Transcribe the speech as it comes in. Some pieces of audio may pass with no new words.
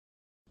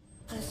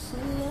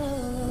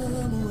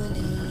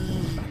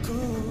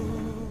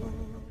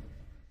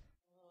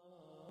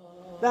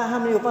That how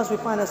many of us we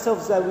find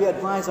ourselves that we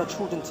advise our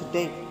children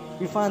today.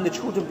 We find the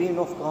children being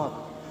off guard.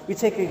 We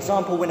take an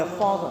example when a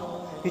father,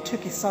 he took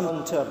his son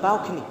onto a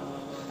balcony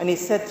and he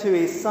said to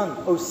his son,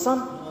 "Oh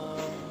son,"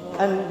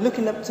 and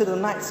looking up to the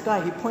night sky,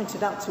 he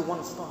pointed out to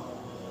one star.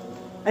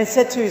 And he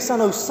said to his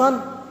son, "Oh son,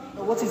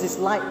 what is this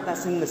light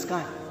that's in the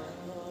sky?"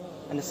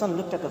 And the son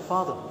looked at the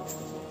father,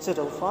 said,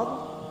 "Oh father,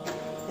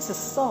 it's a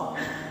star."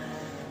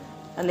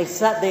 And they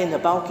sat there in the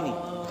balcony.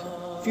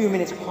 A few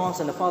minutes passed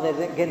and the father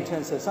again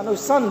turns to the son, "Oh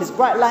son, this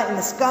bright light in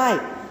the sky.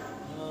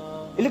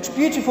 It looks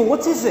beautiful,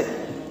 what is it?"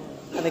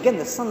 And again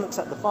the son looks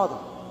at the father.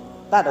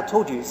 "Dad, I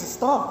told you, it's a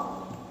star."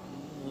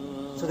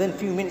 So then a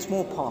few minutes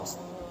more passed.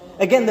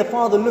 Again the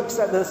father looks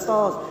at the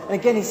stars and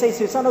again he says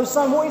to his son, "Oh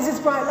son, what is this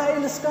bright light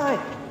in the sky?"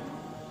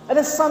 And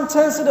the son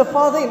turns to the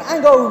father in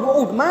anger, "Oh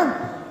old man,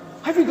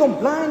 have you gone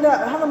blind?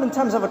 How many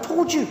times have I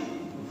told you?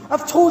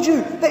 I've told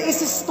you that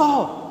it's a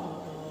star."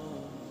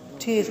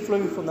 Tears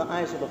flow from the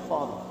eyes of the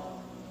father.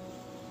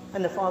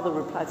 And the father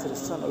replied to the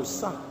son, "Oh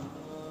son,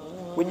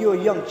 when you're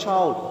a young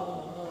child,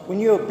 when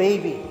you're a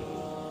baby,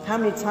 how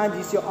many times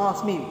used you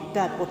ask me,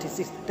 'Dad, what is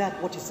this? Dad,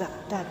 what is that?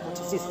 Dad, what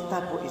is this?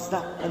 Dad, what is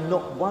that?' And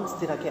not once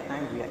did I get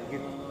angry at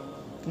you.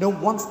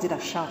 Not once did I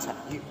shout at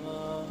you.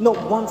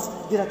 Not once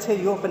did I tell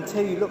you off and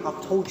tell you, 'Look,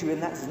 I've told you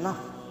and that's enough.'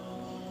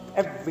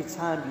 Every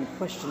time you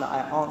questioned,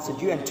 I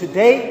answered you. And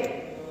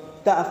today,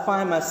 that I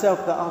find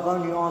myself that I've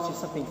only asked you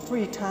something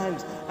 3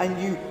 times and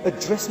you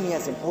address me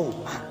as an old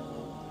man."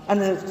 And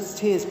the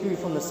tears flew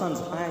from the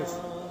son's eyes.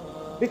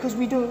 Because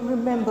we don't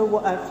remember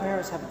what our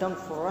parents have done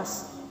for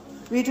us.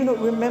 We do not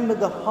remember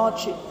the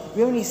hardship.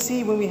 We only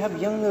see when we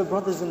have younger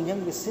brothers and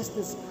younger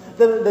sisters,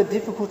 the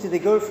difficulty they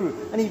go through.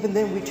 And even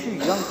then we're too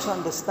young to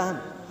understand.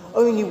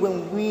 Only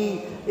when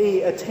we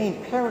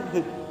attain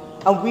parenthood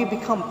and we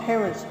become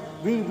parents,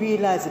 we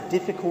realize the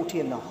difficulty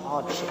and the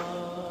hardship.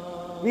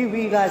 We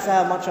realize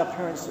how much our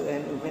parents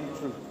went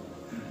through.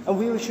 And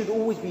we should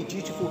always be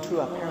dutiful to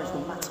our parents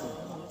no matter what.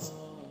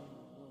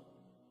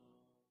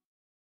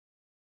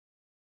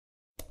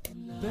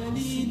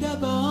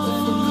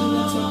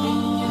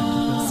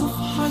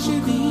 صفحة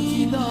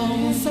جديدة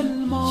وانسى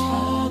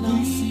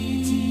الماضي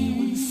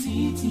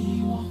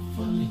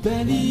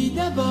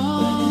بليدة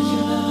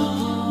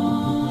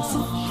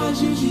صفحة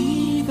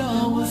جديدة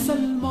وانسى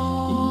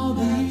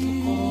الماضي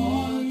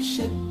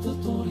شد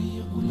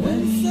طريق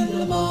وانسى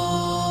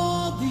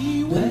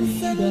الماضي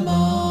وانسى الماضي